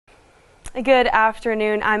Good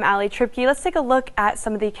afternoon. I'm Allie Tripke. Let's take a look at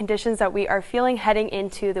some of the conditions that we are feeling heading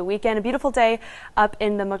into the weekend. A beautiful day up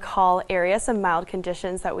in the McCall area. Some mild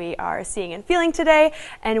conditions that we are seeing and feeling today.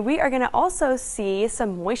 And we are going to also see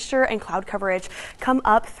some moisture and cloud coverage come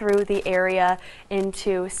up through the area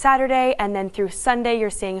into Saturday. And then through Sunday, you're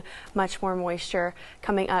seeing much more moisture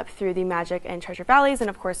coming up through the Magic and Treasure Valleys. And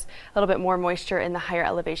of course, a little bit more moisture in the higher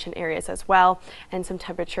elevation areas as well. And some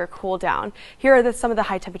temperature cool down. Here are some of the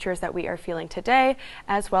high temperatures that we are feeling today,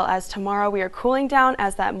 as well as tomorrow. We are cooling down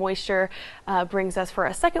as that moisture brings us for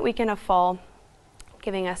a second weekend of fall,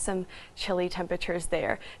 giving us some chilly temperatures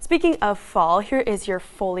there. Speaking of fall, here is your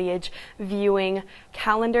foliage viewing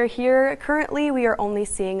calendar here. Currently, we are only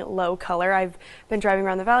seeing low color. I've been driving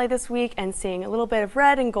around the valley this week and seeing a little bit of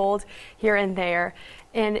red and gold here and there.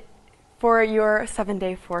 And for your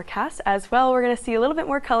 7-day forecast as well, we're going to see a little bit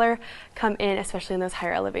more color come in, especially in those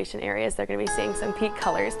higher elevation areas. They're going to be seeing some peak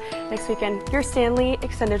colors next weekend. Your Stanley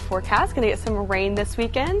extended forecast, going to get some rain this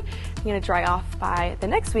weekend. Going to dry off by the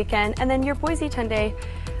next weekend. And then your Boise 10-day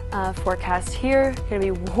forecast here, going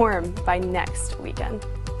to be warm by next weekend.